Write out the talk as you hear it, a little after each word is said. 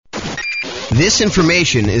This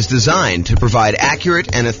information is designed to provide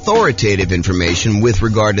accurate and authoritative information with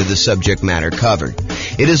regard to the subject matter covered.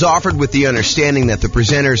 It is offered with the understanding that the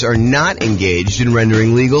presenters are not engaged in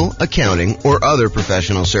rendering legal, accounting, or other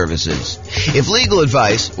professional services. If legal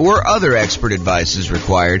advice or other expert advice is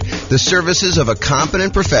required, the services of a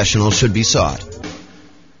competent professional should be sought.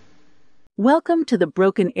 Welcome to the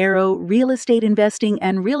Broken Arrow Real Estate Investing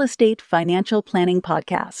and Real Estate Financial Planning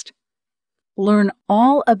Podcast. Learn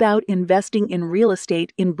all about investing in real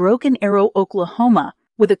estate in Broken Arrow, Oklahoma,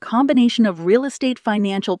 with a combination of real estate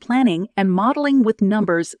financial planning and modeling with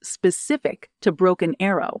numbers specific to Broken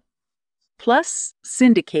Arrow. Plus,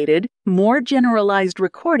 syndicated, more generalized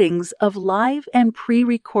recordings of live and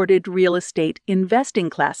pre-recorded real estate investing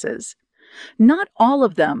classes. Not all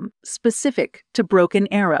of them specific to Broken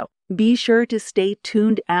Arrow. Be sure to stay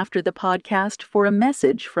tuned after the podcast for a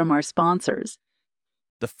message from our sponsors.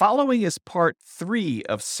 The following is part 3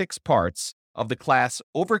 of 6 parts of the class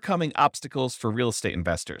Overcoming Obstacles for Real Estate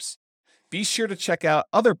Investors. Be sure to check out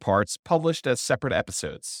other parts published as separate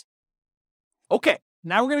episodes. Okay,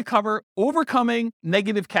 now we're going to cover overcoming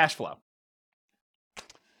negative cash flow.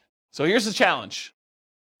 So here's the challenge.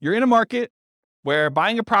 You're in a market where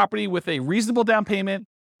buying a property with a reasonable down payment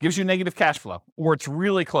gives you negative cash flow, or it's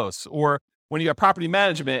really close, or when you have property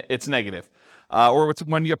management, it's negative. Or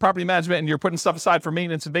when you have property management and you're putting stuff aside for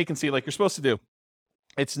maintenance and vacancy like you're supposed to do,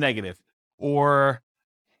 it's negative. Or,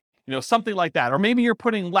 something like that. Or maybe you're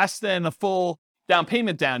putting less than a full down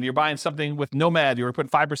payment down. You're buying something with Nomad, you're putting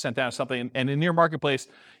 5% down or something, and in your marketplace,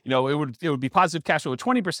 it would be positive cash flow with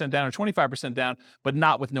 20% down or 25% down, but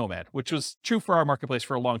not with Nomad, which was true for our marketplace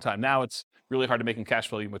for a long time. Now it's really hard to make cash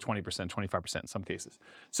flow even with 20%, 25% in some cases.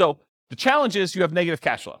 So the challenge is you have negative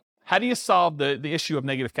cash flow. How do you solve the issue of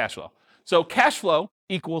negative cash flow? So cash flow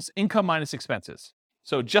equals income minus expenses.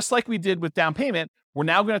 So just like we did with down payment, we're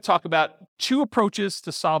now going to talk about 2 approaches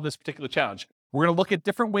to solve this particular challenge. We're going to look at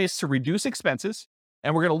different ways to reduce expenses,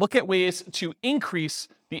 and we're going to look at ways to increase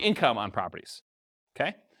the income on properties.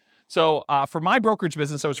 Okay? So for my brokerage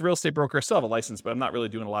business, I was a real estate broker. I still have a license, but I'm not really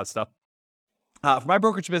doing a lot of stuff. For my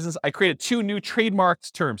brokerage business, I created 2 new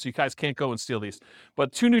trademarked terms. So you guys can't go and steal these.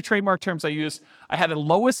 But 2 new trademark terms I used. I had a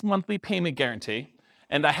lowest monthly payment guarantee,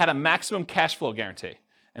 and I had a maximum cash flow guarantee.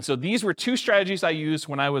 And so these were 2 strategies I used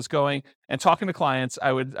when I was going and talking to clients.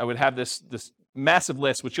 I would have this massive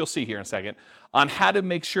list, which you'll see here in a second, on how to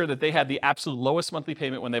make sure that they had the absolute lowest monthly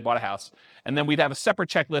payment when they bought a house. And then we'd have a separate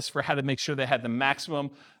checklist for how to make sure they had the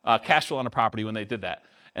maximum cash flow on a property when they did that.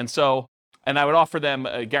 And I would offer them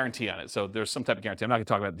a guarantee on it. So there's some type of guarantee. I'm not going to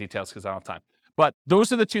talk about the details because I don't have time. But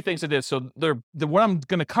those are the 2 things I did. So what I'm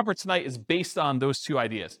going to cover tonight is based on those 2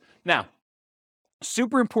 ideas. Now,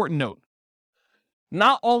 super important note.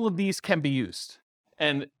 Not all of these can be used.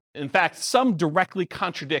 And in fact, some directly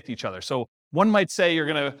contradict each other. So one might say you're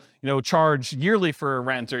going to, charge yearly for a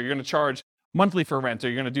rent, or you're going to charge monthly for rent, or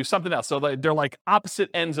you're going to do something else. So they're like opposite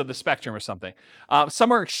ends of the spectrum or something.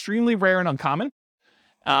 Some are extremely rare and uncommon.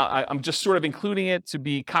 I'm just sort of including it to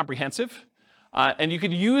be comprehensive. And you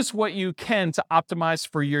can use what you can to optimize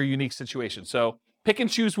for your unique situation. So pick and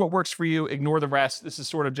choose what works for you, ignore the rest. This is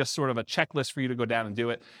sort of a checklist for you to go down and do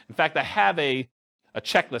it. In fact, I have a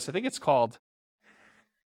checklist. I think it's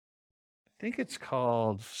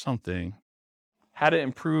called something. How to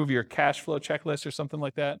improve your cash flow checklist or something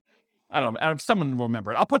like that. I don't know. Someone will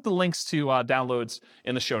remember it. I'll put the links to downloads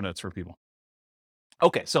in the show notes for people.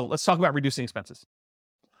 Okay, so let's talk about reducing expenses.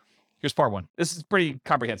 Here's part 1. This is pretty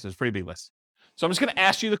comprehensive. It's a pretty big list. So I'm just going to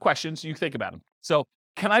ask you the questions. You think about them. So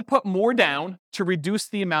can I put more down to reduce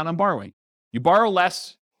the amount I'm borrowing? You borrow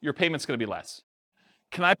less, your payment's going to be less.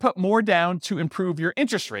 Can I put more down to improve your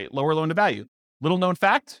interest rate, lower loan to value? Little known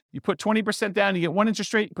fact, you put 20% down, you get one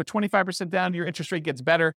interest rate. You put 25% down, your interest rate gets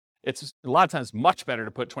better. It's a lot of times much better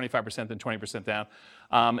to put 25% than 20%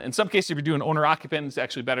 down. In some cases, if you're doing owner-occupant, it's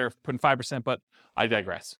actually better putting 5%, but I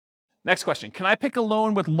digress. Next question, can I pick a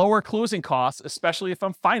loan with lower closing costs, especially if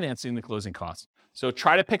I'm financing the closing costs? So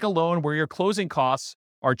try to pick a loan where your closing costs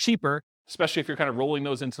are cheaper, especially if you're kind of rolling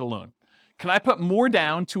those into the loan. Can I put more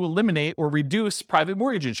down to eliminate or reduce private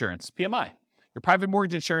mortgage insurance, PMI? Your private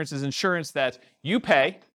mortgage insurance is insurance that you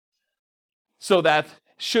pay so that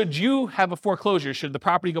should you have a foreclosure, should the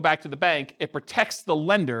property go back to the bank, it protects the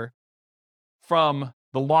lender from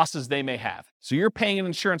the losses they may have. So you're paying an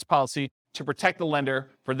insurance policy to protect the lender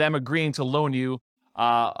for them agreeing to loan you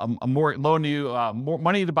more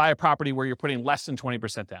money to buy a property where you're putting less than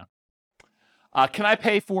 20% down. Can I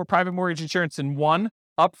pay for private mortgage insurance in one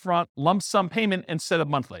upfront lump sum payment instead of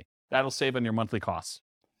monthly? That'll save on your monthly costs,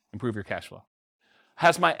 improve your cash flow.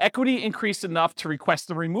 Has my equity increased enough to request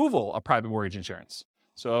the removal of private mortgage insurance?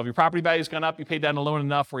 So if your property value has gone up, you paid down the loan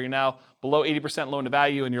enough where you're now below 80% loan to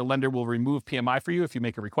value, and your lender will remove PMI for you if you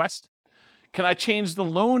make a request. Can I change the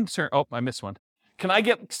loan term? Oh, I missed one. Can I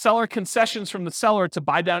get seller concessions from the seller to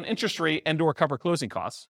buy down interest rate and or cover closing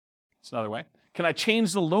costs? That's another way. Can I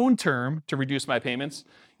change the loan term to reduce my payments?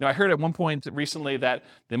 I heard at one point recently that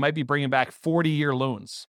they might be bringing back 40-year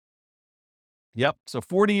loans. Yep, so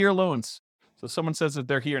 40-year loans. So someone says that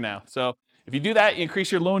they're here now. So if you do that, you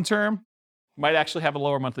increase your loan term, you might actually have a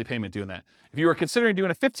lower monthly payment doing that. If you were considering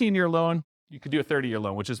doing a 15-year loan, you could do a 30-year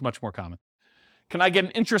loan, which is much more common. Can I get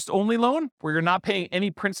an interest-only loan where you're not paying any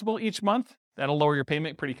principal each month? That'll lower your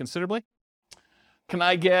payment pretty considerably. Can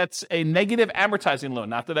I get a negative amortizing loan?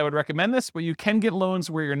 Not that I would recommend this, but you can get loans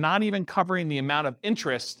where you're not even covering the amount of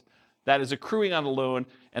interest that is accruing on the loan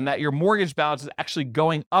and that your mortgage balance is actually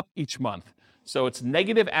going up each month. So it's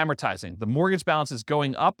negative amortizing. The mortgage balance is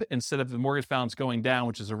going up instead of the mortgage balance going down,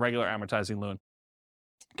 which is a regular amortizing loan.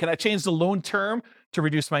 Can I change the loan term to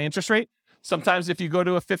reduce my interest rate? Sometimes if you go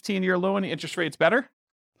to a 15-year loan, the interest rate's better.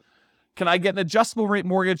 Can I get an adjustable rate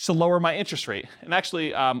mortgage to lower my interest rate? And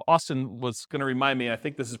actually, Austin was going to remind me, I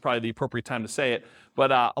think this is probably the appropriate time to say it,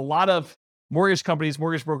 but a lot of mortgage companies,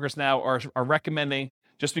 mortgage brokers now are recommending,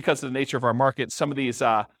 just because of the nature of our market, some of these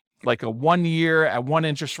like a 1 year at one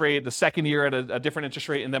interest rate, the second year at a different interest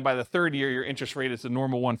rate, and then by the third year, your interest rate is the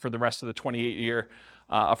normal one for the rest of the 28-year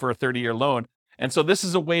for a 30-year loan. And so this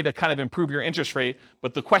is a way to kind of improve your interest rate.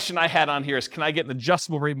 But the question I had on here is, can I get an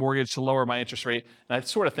adjustable rate mortgage to lower my interest rate? And I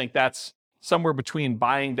sort of think that's somewhere between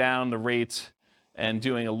buying down the rate and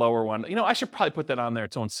doing a lower one. I should probably put that on there,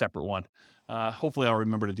 its own separate one. Hopefully I'll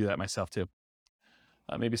remember to do that myself too.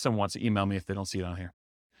 Maybe someone wants to email me if they don't see it on here.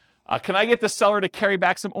 Can I get the seller to carry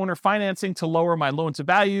back some owner financing to lower my loan to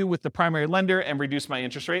value with the primary lender and reduce my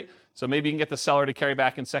interest rate? So maybe you can get the seller to carry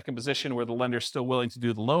back in second position where the lender's still willing to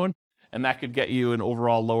do the loan, and that could get you an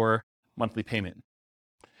overall lower monthly payment.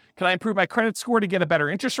 Can I improve my credit score to get a better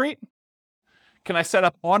interest rate? Can I set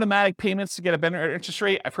up automatic payments to get a better interest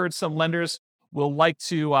rate? I've heard some lenders will like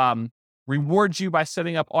to reward you by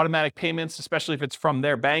setting up automatic payments, especially if it's from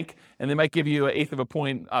their bank, and they might give you an 1/8 of a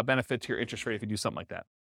point benefit to your interest rate if you do something like that.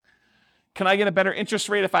 Can I get a better interest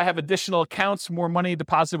rate if I have additional accounts, more money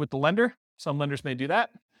deposited with the lender? Some lenders may do that.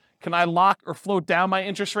 Can I lock or float down my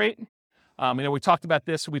interest rate? We talked about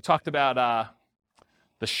this. We talked about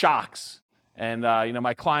the shocks and,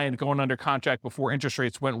 my client going under contract before interest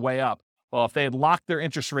rates went way up. Well, if they had locked their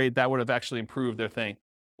interest rate, that would have actually improved their thing.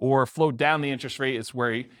 Or float down the interest rate is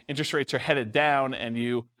where interest rates are headed down and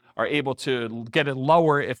you are able to get it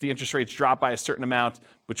lower if the interest rates drop by a certain amount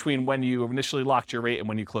between when you initially locked your rate and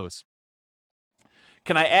when you close.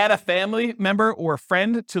 Can I add a family member or a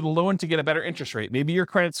friend to the loan to get a better interest rate? Maybe your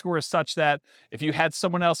credit score is such that if you had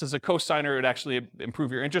someone else as a co-signer, it would actually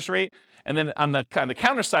improve your interest rate. And then on the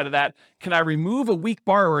counter side of that, can I remove a weak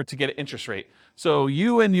borrower to get an interest rate? So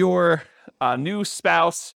you and your new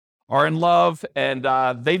spouse are in love and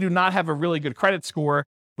they do not have a really good credit score,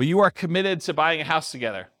 but you are committed to buying a house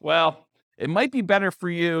together. Well, it might be better for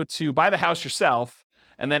you to buy the house yourself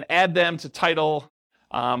and then add them to title.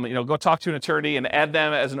 Go talk to an attorney and add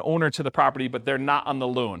them as an owner to the property, but they're not on the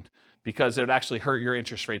loan because it would actually hurt your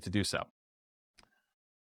interest rate to do so.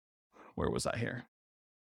 Where was I here?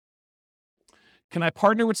 Can I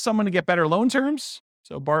partner with someone to get better loan terms?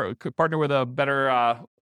 So could partner with a better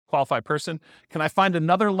qualified person. Can I find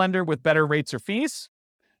another lender with better rates or fees?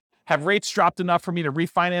 Have rates dropped enough for me to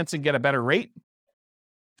refinance and get a better rate?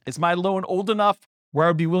 Is my loan old enough where I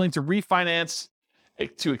would be willing to refinance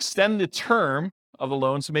to extend the term of the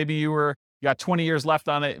loan? So maybe you got 20 years left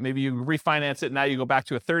on it. Maybe you refinance it. Now you go back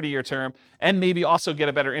to a 30-year term and maybe also get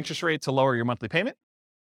a better interest rate to lower your monthly payment.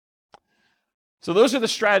 So those are the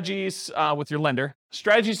strategies with your lender.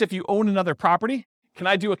 Strategies if you own another property. Can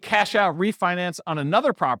I do a cash out refinance on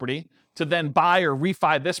another property to then buy or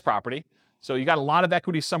refi this property? So you got a lot of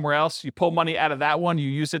equity somewhere else. You pull money out of that one. You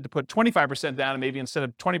use it to put 25% down and maybe instead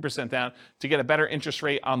of 20% down to get a better interest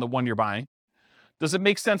rate on the one you're buying. Does it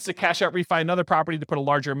make sense to cash out refi another property to put a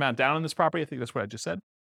larger amount down on this property? I think that's what I just said.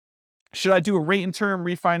 Should I do a rate and term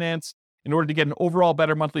refinance in order to get an overall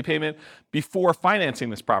better monthly payment before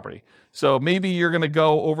financing this property? So maybe you're going to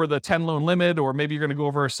go over the 10 loan limit, or maybe you're going to go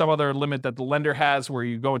over some other limit that the lender has where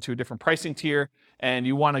you go into a different pricing tier and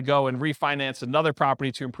you want to go and refinance another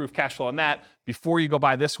property to improve cash flow on that before you go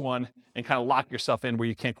buy this one and kind of lock yourself in where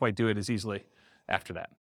you can't quite do it as easily after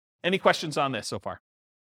that. Any questions on this so far?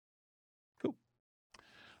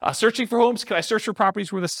 Searching for homes, can I search for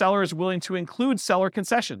properties where the seller is willing to include seller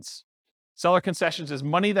concessions? Seller concessions is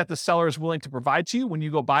money that the seller is willing to provide to you when you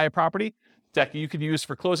go buy a property that you can use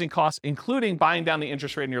for closing costs, including buying down the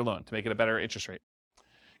interest rate in your loan to make it a better interest rate.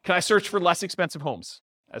 Can I search for less expensive homes,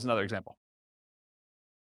 as another example?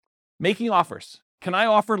 Making offers. Can I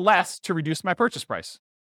offer less to reduce my purchase price?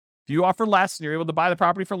 If you offer less and you're able to buy the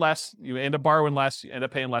property for less, you end up borrowing less, you end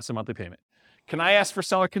up paying less in monthly payment. Can I ask for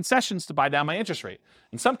seller concessions to buy down my interest rate?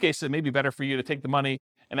 In some cases, it may be better for you to take the money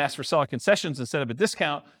and ask for seller concessions instead of a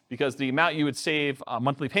discount, because the amount you would save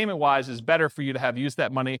monthly payment-wise is better for you to have used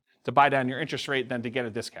that money to buy down your interest rate than to get a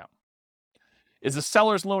discount. Is the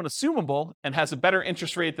seller's loan assumable and has a better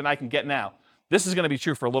interest rate than I can get now? This is going to be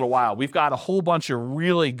true for a little while. We've got a whole bunch of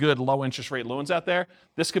really good low interest rate loans out there.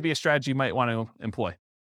 This could be a strategy you might want to employ.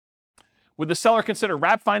 Would the seller consider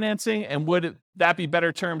wrap financing, and would that be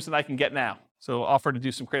better terms than I can get now? So offer to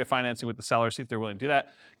do some creative financing with the seller, see if they're willing to do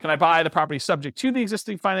that. Can I buy the property subject to the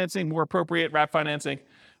existing financing, more appropriate wrap financing,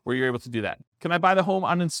 where you're able to do that? Can I buy the home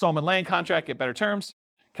on installment land contract, get better terms?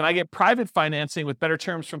 Can I get private financing with better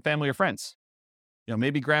terms from family or friends?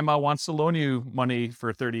 Maybe grandma wants to loan you money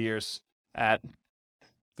for 30 years at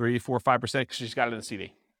 3, 4, 5% because she's got it in a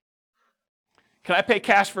CD. Can I pay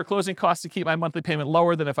cash for closing costs to keep my monthly payment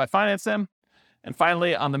lower than if I finance them? And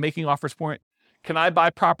finally, on the making offers point, can I buy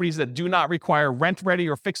properties that do not require rent-ready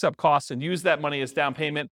or fix-up costs and use that money as down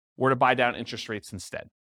payment, or to buy down interest rates instead?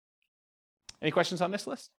 Any questions on this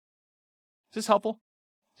list? Is this helpful?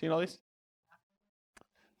 Seeing all these?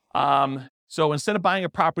 So instead of buying a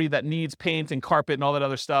property that needs paint and carpet and all that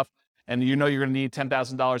other stuff, and you know you're going to need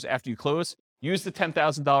 $10,000 after you close, use the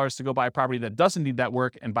 $10,000 to go buy a property that doesn't need that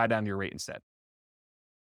work and buy down your rate instead.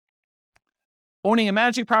 Owning and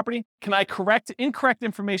managing property, can I correct incorrect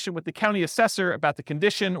information with the county assessor about the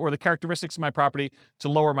condition or the characteristics of my property to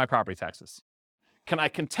lower my property taxes? Can I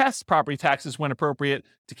contest property taxes when appropriate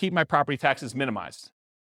to keep my property taxes minimized?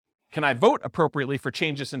 Can I vote appropriately for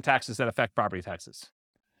changes in taxes that affect property taxes?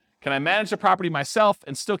 Can I manage the property myself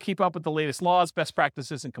and still keep up with the latest laws, best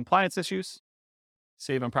practices, and compliance issues?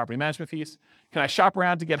 Save on property management fees. Can I shop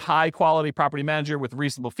around to get high-quality property manager with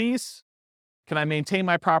reasonable fees? Can I maintain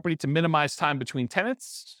my property to minimize time between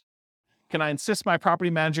tenants? Can I insist my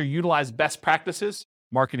property manager utilize best practices,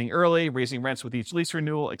 marketing early, raising rents with each lease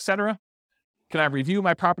renewal, etc.? Can I review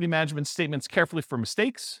my property management statements carefully for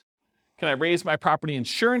mistakes? Can I raise my property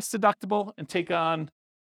insurance deductible and take on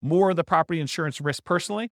more of the property insurance risk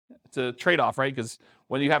personally? It's a trade-off, right? Because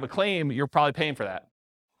when you have a claim, you're probably paying for that.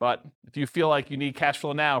 But if you feel like you need cash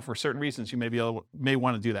flow now for certain reasons, you may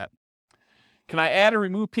want to do that. Can I add or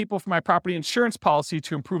remove people from my property insurance policy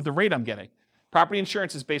to improve the rate I'm getting? Property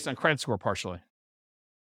insurance is based on credit score partially.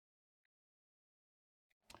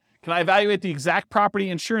 Can I evaluate the exact property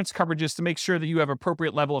insurance coverages to make sure that you have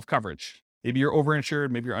appropriate level of coverage? Maybe you're overinsured,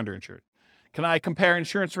 maybe you're underinsured. Can I compare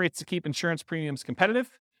insurance rates to keep insurance premiums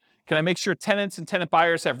competitive? Can I make sure tenants and tenant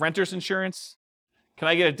buyers have renters insurance? Can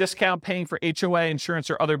I get a discount paying for HOA insurance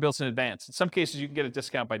or other bills in advance? In some cases, you can get a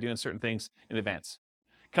discount by doing certain things in advance.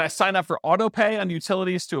 Can I sign up for auto pay on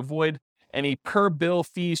utilities to avoid any per bill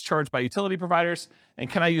fees charged by utility providers? And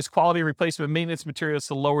can I use quality replacement maintenance materials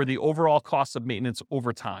to lower the overall cost of maintenance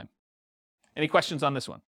over time? Any questions on this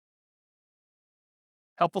one?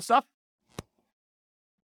 Helpful stuff?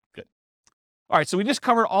 Good. All right, so we just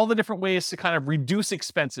covered all the different ways to kind of reduce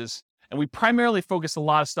expenses. And we primarily focus a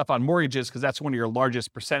lot of stuff on mortgages because that's one of your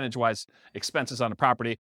largest percentage-wise expenses on a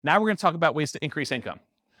property. Now we're going to talk about ways to increase income.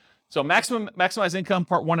 So maximize income,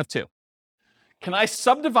 part 1 of 2. Can I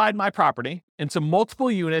subdivide my property into multiple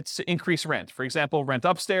units to increase rent? For example, rent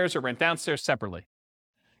upstairs or rent downstairs separately.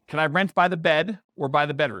 Can I rent by the bed or by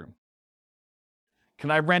the bedroom?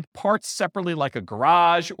 Can I rent parts separately like a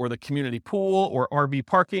garage or the community pool or RV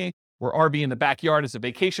parking or RV in the backyard as a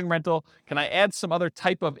vacation rental? Can I add some other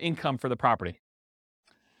type of income for the property?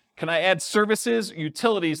 Can I add services,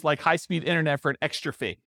 utilities like high-speed internet for an extra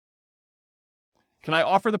fee? Can I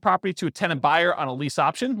offer the property to a tenant buyer on a lease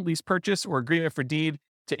option, lease purchase, or agreement for deed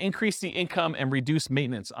to increase the income and reduce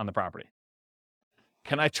maintenance on the property?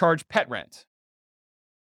 Can I charge pet rent?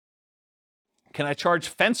 Can I charge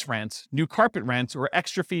fence rent, new carpet rent, or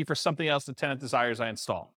extra fee for something else the tenant desires I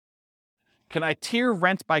install? Can I tier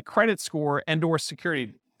rent by credit score and/or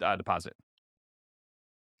security deposit?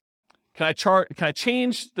 Can I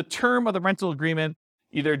change the term of the rental agreement,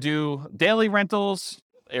 either do daily rentals,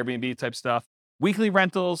 Airbnb type stuff, weekly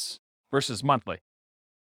rentals versus monthly?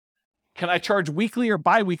 Can I charge weekly or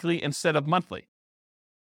biweekly instead of monthly?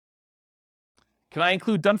 Can I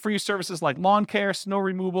include done-for-you services like lawn care, snow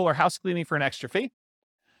removal, or house cleaning for an extra fee?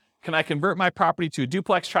 Can I convert my property to a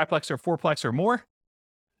duplex, triplex, or fourplex or more?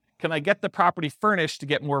 Can I get the property furnished to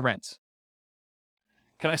get more rent?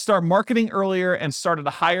 Can I start marketing earlier and start at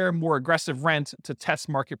a higher, more aggressive rent to test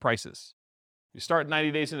market prices? You start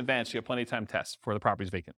 90 days in advance, you have plenty of time to test before the property is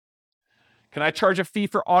vacant. Can I charge a fee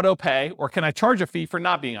for auto pay, or can I charge a fee for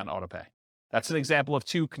not being on auto pay? That's an example of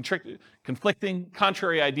two conflicting,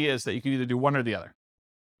 contrary ideas that you can either do one or the other.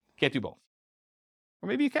 Can't do both. Or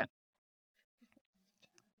maybe you can.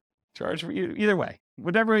 Charge for either way.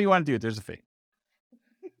 Whatever you want to do, there's a fee.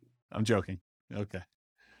 I'm joking. Okay.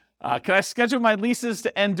 Can I schedule my leases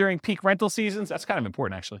to end during peak rental seasons? That's kind of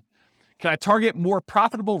important, actually. Can I target more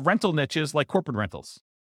profitable rental niches like corporate rentals?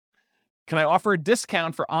 Can I offer a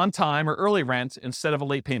discount for on-time or early rent instead of a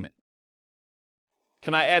late payment?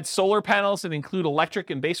 Can I add solar panels and include electric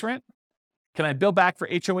and base rent? Can I bill back for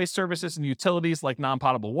HOA services and utilities like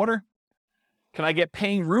non-potable water? Can I get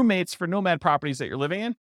paying roommates for nomad properties that you're living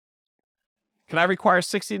in? Can I require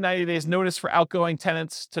 60 to 90 days notice for outgoing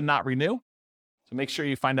tenants to not renew? So make sure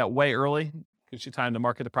you find out way early. Gives you time to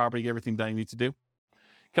market the property, get everything done you need to do.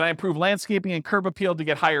 Can I improve landscaping and curb appeal to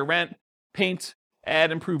get higher rent, paint,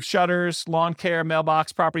 add improved shutters, lawn care,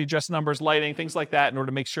 mailbox, property address numbers, lighting, things like that in order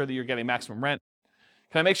to make sure that you're getting maximum rent?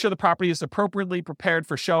 Can I make sure the property is appropriately prepared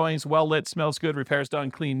for showings, well lit, smells good, repairs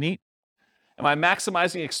done, clean, neat? Am I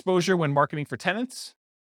maximizing exposure when marketing for tenants?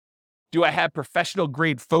 Do I have professional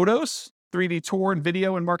grade photos, 3D tour and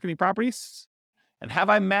video and marketing properties? And have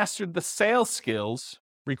I mastered the sales skills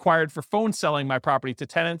required for phone selling my property to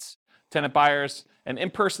tenants, tenant buyers, and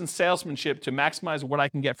in-person salesmanship to maximize what I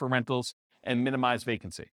can get for rentals and minimize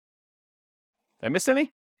vacancy? Did I miss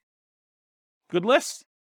any? Good list?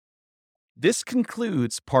 This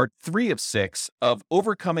concludes part 3 of 6 of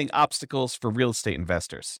Overcoming Obstacles for Real Estate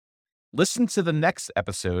Investors. Listen to the next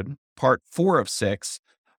episode, part 4 of 6,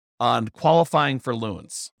 on qualifying for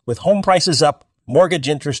loans. With home prices up, mortgage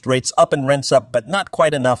interest rates up and rents up, but not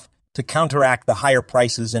quite enough to counteract the higher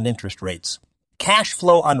prices and interest rates. Cash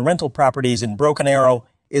flow on rental properties in Broken Arrow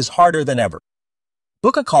is harder than ever.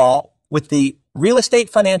 Book a call with the Real Estate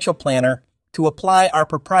Financial Planner to apply our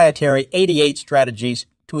proprietary 88 strategies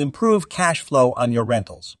to improve cash flow on your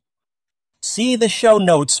rentals. See the show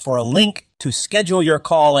notes for a link to schedule your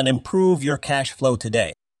call and improve your cash flow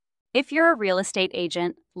today. If you're a real estate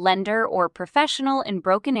agent, lender, or professional in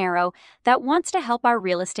Broken Arrow that wants to help our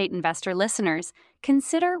real estate investor listeners,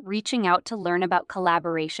 consider reaching out to learn about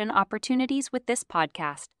collaboration opportunities with this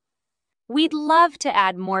podcast. We'd love to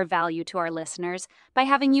add more value to our listeners by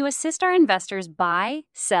having you assist our investors buy,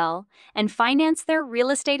 sell, and finance their real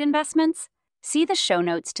estate investments. See the show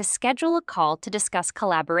notes to schedule a call to discuss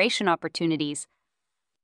collaboration opportunities.